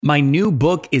My new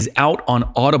book is out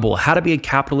on Audible, How to Be a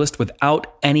Capitalist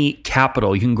Without Any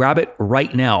Capital. You can grab it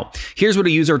right now. Here's what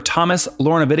a user, Thomas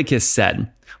Lornaviticus,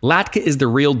 said. Latka is the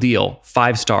real deal.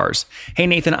 5 stars. Hey,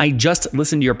 Nathan, I just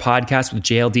listened to your podcast with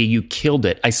JLD. You killed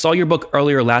it. I saw your book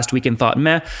earlier last week and thought,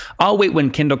 I'll wait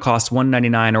when Kindle costs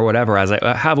 $1.99 or whatever, as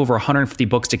I have over 150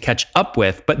 books to catch up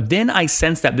with. But then I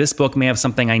sensed that this book may have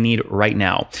something I need right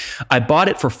now. I bought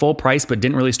it for full price, but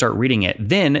didn't really start reading it.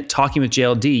 Then, talking with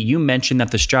JLD, you mentioned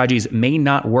that the strategies may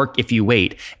not work if you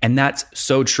wait. And that's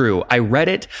so true. I read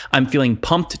it. I'm feeling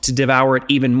pumped to devour it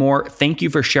even more. Thank you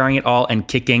for sharing it all and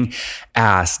kicking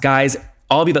ass. Guys,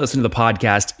 all of you that listen to the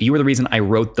podcast, you are the reason I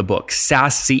wrote the book.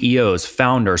 SaaS CEOs,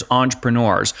 founders,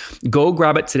 entrepreneurs. Go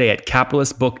grab it today at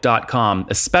capitalistbook.com.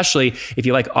 Especially if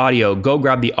you like audio, go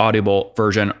grab the Audible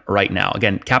version right now.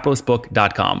 Again,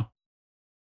 capitalistbook.com.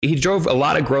 He drove a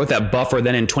lot of growth at Buffer.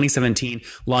 Then in 2017,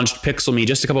 launched PixelMe.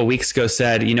 Just a couple of weeks ago,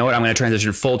 said, you know what, I'm going to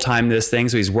transition full time to this thing.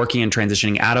 So he's working and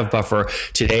transitioning out of Buffer.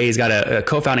 Today, he's got a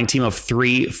co-founding team of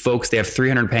 3 folks. They have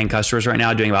 300 paying customers right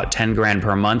now, doing about 10 grand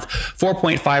per month,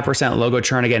 4.5% logo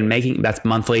churn. Again, that's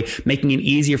monthly, making it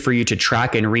easier for you to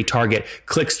track and retarget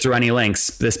clicks through any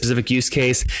links. The specific use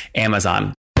case,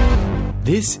 Amazon.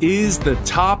 This is the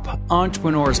Top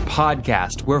Entrepreneurs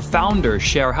Podcast, where founders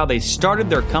share how they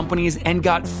started their companies and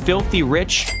got filthy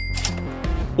rich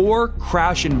or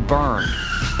crash and burn.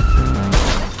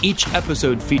 Each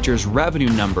episode features revenue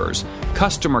numbers,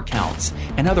 customer counts,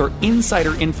 and other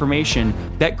insider information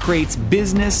that creates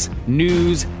business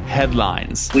news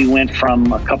headlines. We went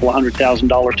from a couple of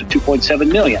 $100,000 to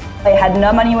 $2.7 million. I had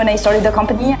no money when I started the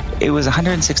company. It was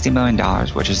 $160 million,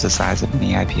 which is the size of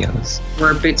many IPOs.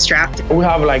 We're bootstrapped. We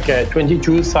have like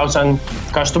 22,000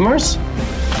 customers.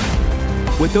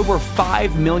 With over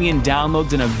 5 million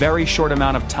downloads in a very short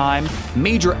amount of time,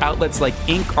 major outlets like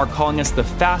Inc. are calling us the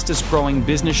fastest growing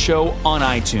business show on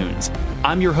iTunes.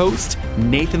 I'm your host,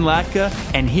 Nathan Latka,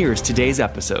 and here's today's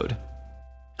episode.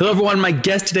 Hello, everyone. My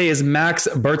guest today is Max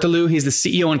Berthelou. He's the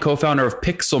CEO and co-founder of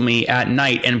PixelMe at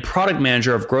night and product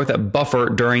manager of growth at Buffer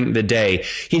during the day.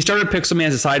 He started PixelMe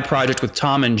as a side project with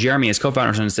Tom and Jeremy as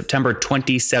co-founders in September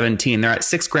 2017. They're at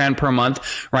 6 grand per month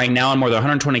right now and more than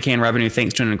 120K in revenue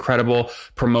thanks to an incredible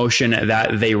promotion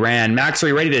that they ran. Max, are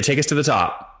you ready to take us to the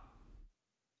top?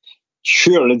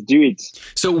 Sure, let's do it.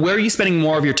 So where are you spending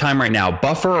more of your time right now,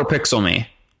 Buffer or PixelMe?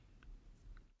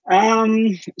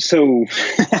 So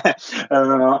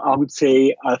I would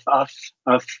say half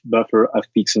Buffer, half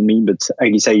PixelMe, but I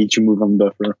decided to move on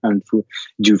Buffer and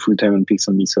do full time on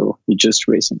PixelMe. So it's just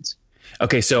recent.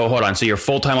 Okay, so hold on. So you're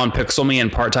full time on PixelMe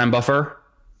and part time Buffer?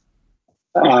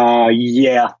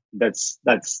 Yeah, that's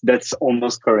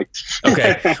almost correct.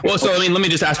 Okay. Well, so let me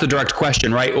just ask the direct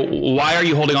question, right? Why are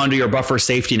you holding on to your Buffer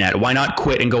safety net? Why not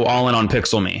quit and go all in on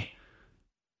PixelMe?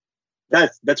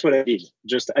 That's what I did.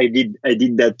 I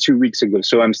did that 2 weeks ago.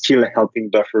 So I'm still helping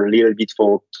Buffer a little bit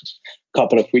for a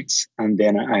couple of weeks, and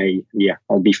then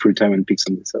I'll be full time on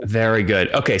PixelMe. So. Very good.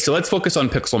 Okay, so let's focus on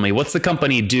PixelMe. What's the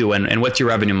company do, and what's your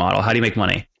revenue model? How do you make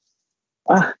money?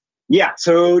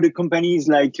 So the company is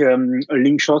like a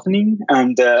link shortening,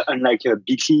 and unlike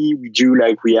Bitly, we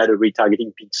add a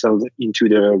retargeting pixel into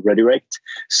the redirect.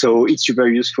 So it's super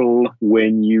useful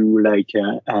when you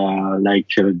depend on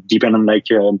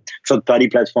a third party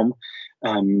platform.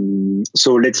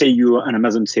 So let's say you're an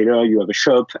Amazon seller, you have a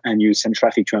shop and you send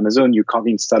traffic to Amazon, you can't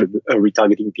install a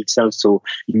retargeting pixel, so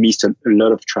you missed a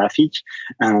lot of traffic.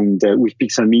 And with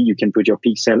PixelMe, you can put your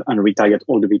pixel and retarget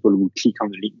all the people who click on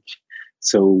the link.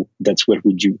 So that's what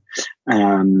we do.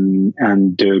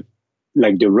 The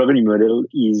revenue model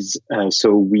is,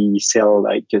 so we sell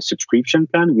like a subscription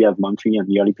plan. We have monthly and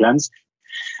yearly plans.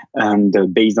 And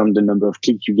based on the number of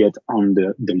clicks you get on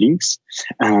the links.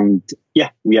 And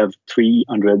we have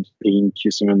 300 paying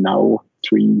customers now,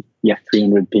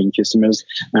 300 paying customers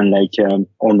and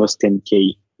almost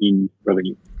 10K in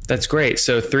revenue. That's great.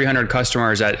 So 300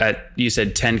 customers at you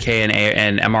said 10K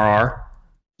in MRR?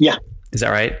 Yeah. Is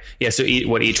that right? Yeah. So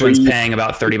each one's paying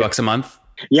about $30 a month?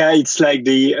 Yeah, it's like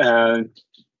the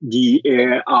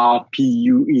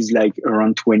RPU is like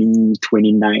around 20,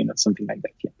 29 or something like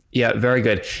that. Yeah, very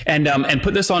good. And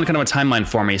put this on kind of a timeline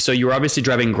for me. So you were obviously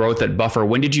driving growth at Buffer.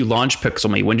 When did you launch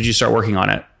PixelMe? When did you start working on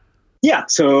it? Yeah,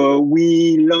 so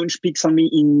we launched PixelMe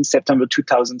in September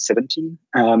 2017,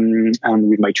 and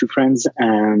with my 2 friends,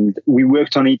 and we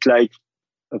worked on it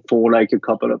for a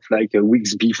couple of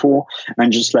weeks before,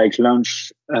 and just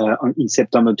launch in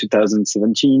September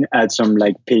 2017, had some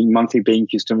monthly paying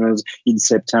customers in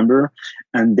September,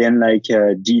 and then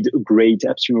did a great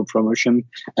AppSumo promotion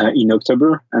in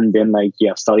October, and then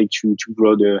started to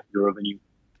grow the revenue.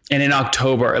 And in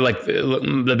October, like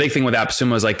the big thing with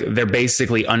AppSumo is like they're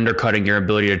basically undercutting your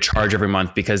ability to charge every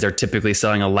month because they're typically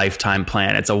selling a lifetime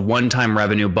plan. It's a one-time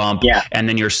revenue bump, and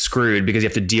then you're screwed because you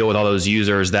have to deal with all those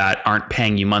users that aren't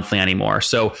paying you monthly anymore.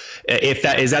 So if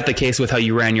that is that the case with how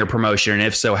you ran your promotion? And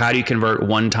if so, how do you convert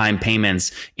one-time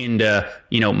payments into,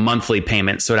 monthly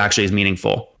payments so it actually is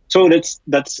meaningful? So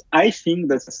I think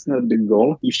that's not the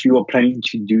goal. If you are planning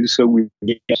to do so with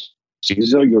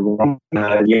user, you're wrong.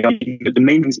 The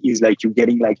main thing is like you're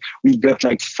getting like, we got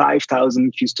like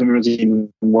 5,000 customers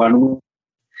in 1 week.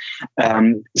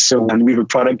 And with a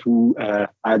product who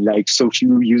had like so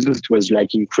few users, it was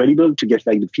like incredible to get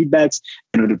like the feedbacks,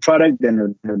 the product,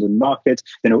 then the market,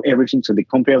 everything. So they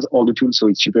compared all the tools. So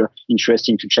it's super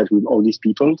interesting to chat with all these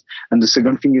people. And the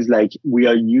second thing is like, we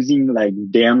are using like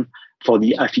them for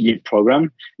the affiliate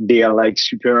program. They are like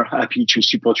super happy to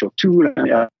support your tool.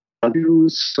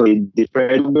 So they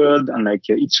spread the word, and like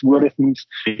it's word of mouth,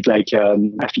 like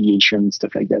affiliation,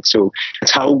 stuff like that. So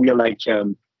that's how we are like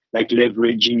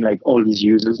leveraging like all these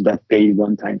users that pay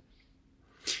one time.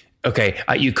 Okay,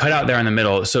 you cut out there in the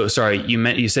middle. So sorry,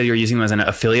 you said you're using them as an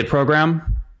affiliate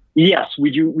program? Yes,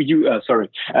 we do. We use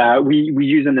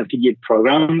an affiliate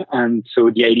program, and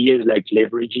so the idea is like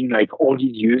leveraging like all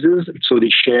these users. So they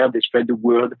share, they spread the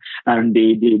word, and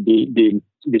they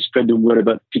spread the word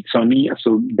about Pixomy.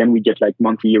 So then we get like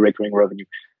monthly recurring revenue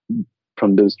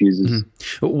from those users.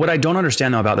 Mm-hmm. What I don't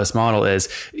understand though about this model is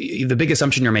the big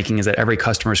assumption you're making is that every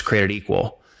customer is created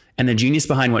equal. And the genius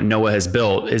behind what Noah has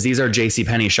built is these are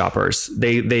JCPenney shoppers.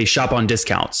 They shop on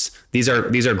discounts. These are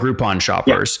Groupon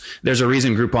shoppers. Yeah. There's a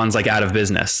reason Groupon's like out of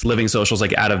business. Living Social's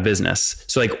like out of business.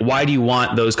 So like, why do you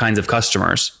want those kinds of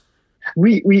customers?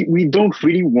 We don't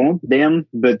really want them,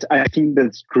 but I think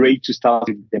that's great to start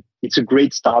with them. It's a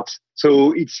great start.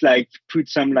 So it's like put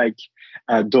some like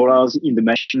dollars in the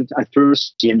machine at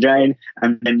first, the engine,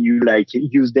 and then you like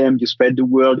use them, you spread the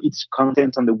word. It's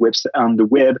content on the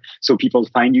web, so people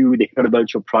find you, they heard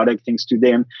about your product thanks to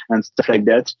them and stuff like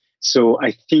that. So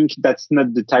I think that's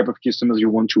not the type of customers you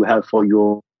want to have for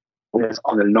your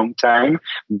on a long time,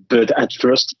 but at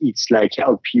first it's like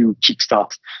help you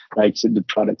kickstart like the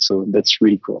product. So that's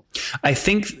really cool. I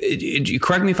think,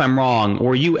 correct me if I'm wrong,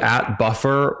 were you at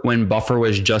Buffer when Buffer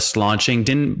was just launching?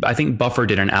 I think Buffer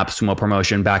did an AppSumo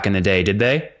promotion back in the day, did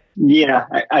they? Yeah,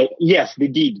 yes, they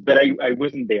did, but I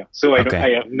wasn't there, so I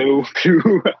have no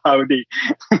clue how they.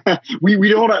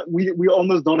 we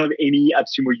almost don't have any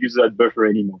AppSumo users at Buffer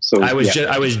anymore. So I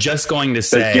was just going to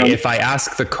say, if I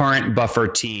ask the current Buffer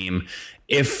team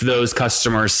if those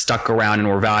customers stuck around and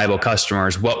were valuable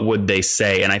customers, what would they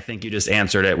say? And I think you just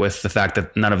answered it with the fact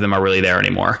that none of them are really there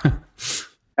anymore.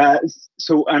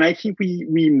 And I think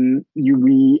we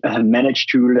managed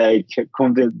to like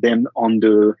convert them on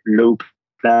the low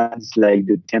plans, like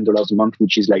the $10 a month,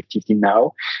 which is like 15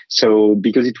 now. So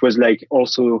because it was like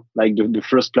also like the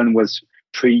first plan was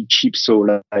pretty cheap,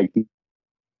 so like in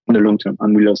the long term,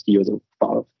 and we lost the other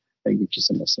part of like the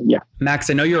customer. So yeah. Max,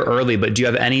 I know you're early, but do you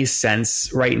have any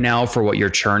sense right now for what your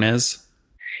churn is?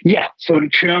 Yeah, so the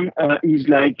churn is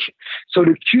like, so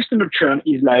the customer churn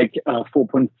is like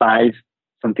 4.5,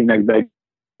 something like that,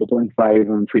 4.5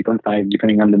 and 3.5,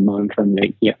 depending on the month and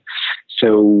like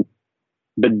So,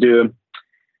 but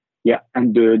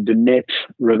and the net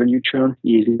revenue churn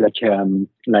is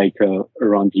like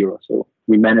around 0. So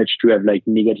we managed to have like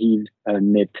negative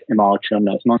net MRR churn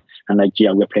last month, and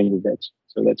we're playing with that.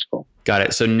 So that's cool. Got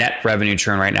it. So net revenue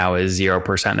churn right now is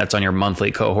 0%. That's on your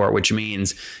monthly cohort, which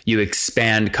means you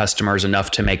expand customers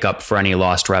enough to make up for any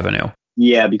lost revenue.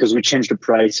 Yeah, because we changed the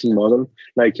pricing model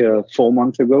like 4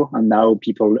 months ago, and now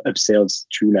people upsells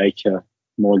to like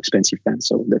more expensive plans.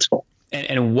 So that's cool.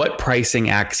 And what pricing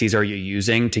axes are you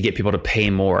using to get people to pay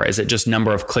more? Is it just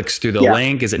number of clicks through the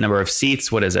link? Is it number of seats?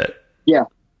 What is it? Yeah.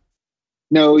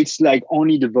 No, it's like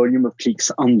only the volume of clicks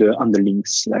on the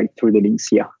links, like through the links.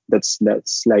 Yeah, that's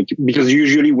like, because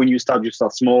usually when you start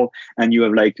small and you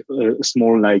have like a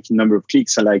small like number of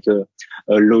clicks, like a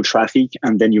low traffic,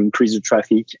 and then you increase the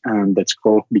traffic, and that's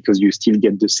cool because you still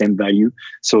get the same value.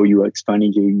 So you are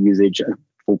expanding your usage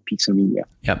for Pixomy.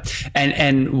 Yeah.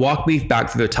 And walk me back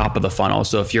to the top of the funnel.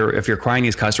 So if you're acquiring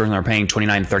these customers and they're paying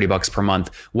 $29-$30 per month,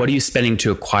 what are you spending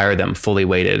to acquire them fully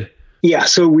weighted? Yeah,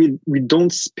 so we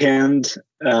don't spend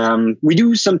We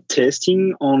do some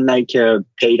testing on like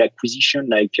paid acquisition,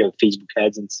 like Facebook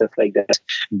ads and stuff like that,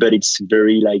 but it's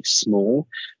very like small.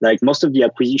 Like most of the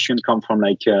acquisition come from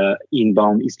like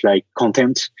inbound. It's like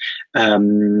content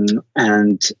and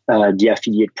the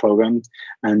affiliate program,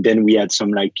 and then we had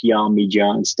some like PR, media,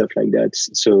 and stuff like that.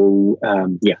 So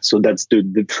so that's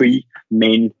the three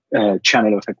main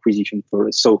channel of acquisition for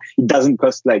us. So it doesn't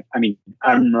cost like, I mean,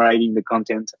 I'm writing the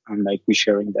content and like we're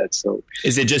sharing that. So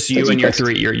is it just you and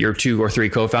your two or three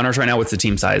co-founders right now? What's the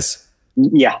team size?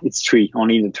 Yeah, it's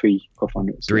only the three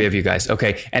co-founders. Three of you guys.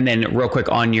 Okay. And then real quick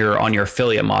on your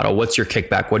affiliate model, what's your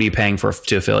kickback? What are you paying to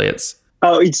affiliates?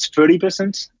 Oh, it's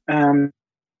 30%. And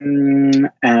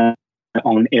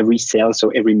on every sale, so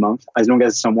every month, as long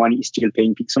as someone is still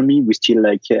paying Pixelme, we're still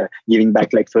like giving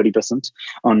back like 30%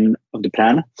 of the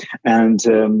plan. And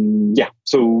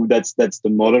so that's the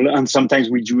model. And sometimes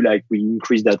we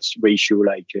increase that ratio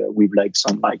like with like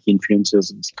some like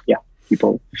influencers and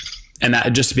people. And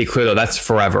that, just to be clear though, that's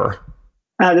forever.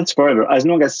 That's forever, as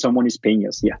long as someone is paying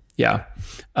us. Yeah.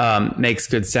 Makes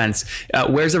good sense.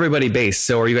 Where's everybody based?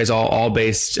 So are you guys all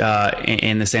based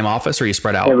in the same office, or are you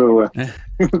spread out? Everywhere.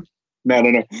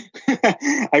 No.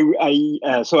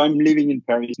 So I'm living in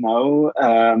Paris now.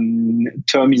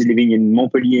 Tom is living in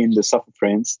Montpellier in the south of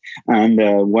France. And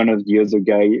one of the other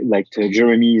guy, like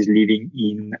Jeremy, is living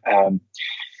in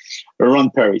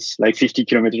around Paris, like 50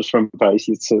 kilometers from Paris.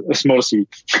 It's a small city.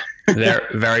 There,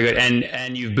 very good.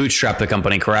 And you've bootstrapped the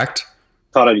company, correct?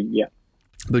 Totally, yeah.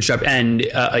 Bootstrap. And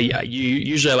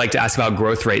usually I like to ask about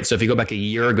growth rate. So if you go back a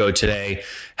year ago today,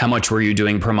 how much were you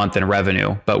doing per month in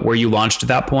revenue? But were you launched at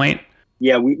that point?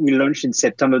 Yeah, we launched in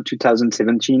September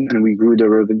 2017, and we grew the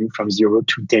revenue from 0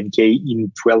 to 10K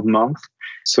in 12 months.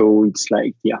 So it's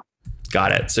like,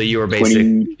 Got it. So you were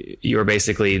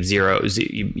basically zero.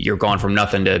 You're gone from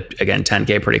nothing to, again,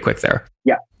 10K pretty quick there.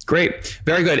 Yeah. Great.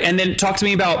 Very good. And then talk to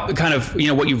me about kind of,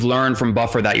 what you've learned from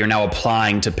Buffer that you're now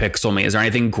applying to Pixelme. Is there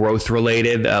anything growth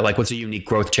related? Like what's a unique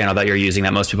growth channel that you're using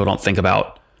that most people don't think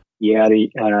about? Yeah,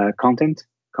 the content.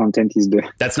 Content is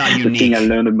that's not unique. Thing I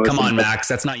learned the most. Come on, Max.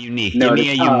 That's not unique. Give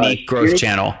me a unique growth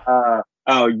channel.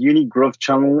 Unique growth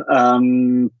channel.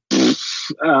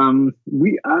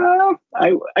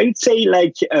 I'd say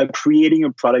like creating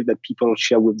a product that people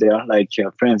share with their like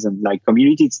friends and like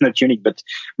community. It's not unique, but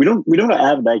we don't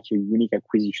have like a unique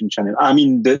acquisition channel. I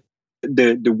mean, the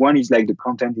one is like the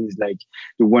content is like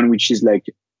the one which is like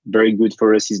very good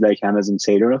for us is like Amazon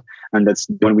Seller, and that's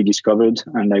the one we discovered,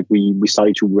 and like we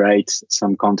started to write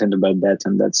some content about that,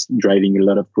 and that's driving a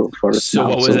lot of growth for us. So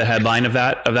what was the headline of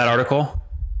that article?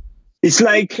 It's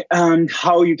like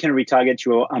how you can retarget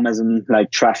your Amazon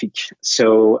like traffic.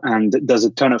 So, and there's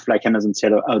a ton of like Amazon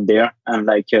seller out there, and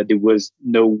like there was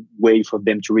no way for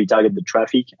them to retarget the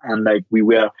traffic. And like we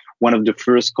were one of the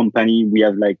first company. We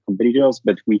have like competitors,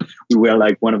 but we were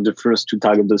like one of the first to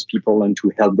target those people and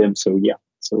to help them. So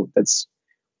so that's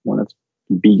one of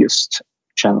the biggest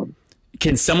channels.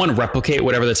 Can someone replicate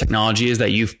whatever the technology is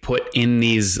that you've put in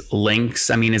these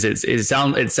links? I mean,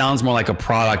 it sounds more like a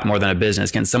product more than a business.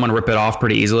 Can someone rip it off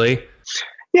pretty easily?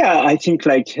 Yeah, I think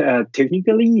like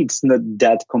technically it's not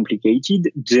that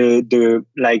complicated. The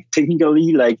like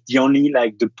technically like the only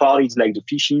like the part is like the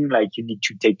phishing. Like you need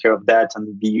to take care of that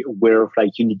and be aware of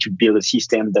like you need to build a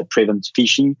system that prevents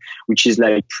phishing, which is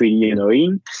like pretty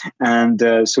annoying. And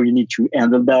so you need to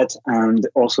handle that, and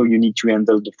also you need to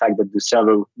handle the fact that the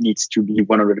server needs to be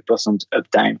 100%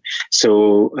 uptime.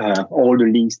 So all the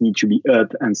links need to be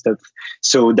up and stuff.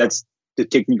 So that's the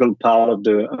technical part of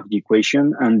the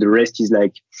equation, and the rest is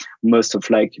like most of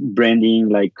like branding,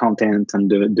 like content and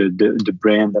the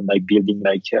brand, and like building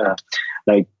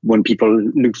like when people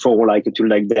look for like a tool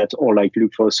like that, or like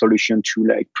look for a solution to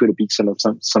like put a pixel of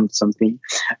something.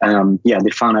 They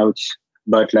found out,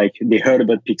 but like they heard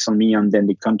about Pixelme and then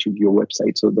they come to your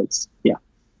website. So that's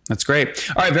great.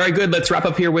 All right, very good. Let's wrap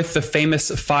up here with the famous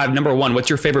 5. Number 1, what's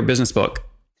your favorite business book?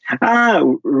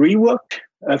 Rework.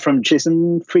 From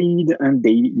Jason Fried and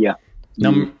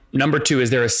Number 2,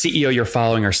 is there a CEO you're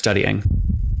following or studying?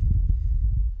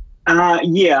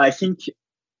 I think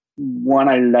one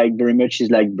I like very much is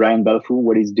like Brian Balfour,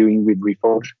 what he's doing with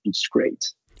Reforge. It's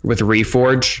great. With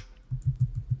Reforge?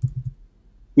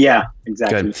 Yeah,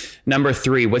 exactly. Good. Number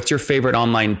 3, what's your favorite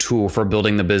online tool for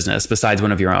building the business besides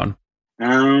one of your own?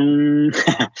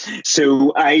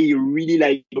 So I really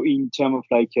like in terms of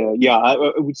like, I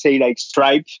would say like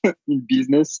Stripe in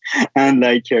business, and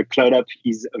like CloudUp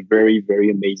is a very, very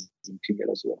amazing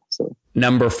tool as well. So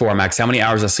number 4, Max, how many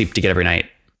hours of sleep do you get every night?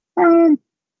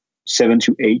 7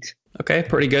 to 8. Okay,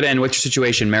 pretty good. And what's your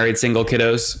situation? Married, single,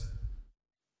 kiddos?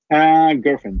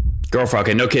 Girlfriend.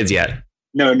 Okay, no kids yet.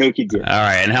 No kids yet. All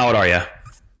right. And how old are you?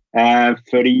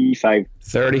 35.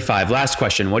 35. Last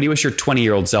question. What do you wish your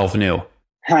 20-year-old self knew?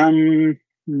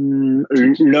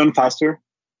 Learn faster.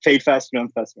 Fail fast, learn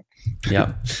faster.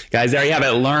 Yeah. Guys, there you have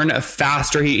it. Learn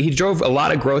faster. He drove a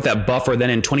lot of growth at Buffer. Then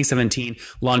in 2017,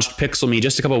 launched PixelMe.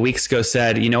 Just a couple of weeks ago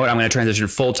said, you know what, I'm going to transition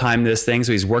full-time this thing.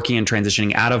 So he's working and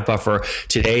transitioning out of Buffer.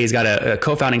 Today, he's got a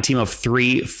co-founding team of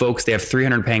 3 folks. They have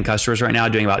 300 paying customers right now,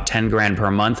 doing about 10 grand per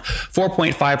month.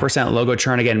 4.5% logo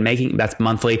churn. Again, that's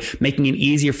monthly, making it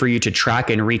easier for you to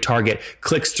track and retarget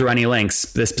clicks through any links.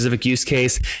 The specific use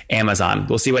case, Amazon.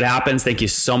 We'll see what happens. Thank you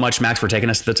so much, Max, for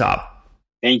taking us to the top.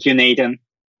 Thank you, Nathan.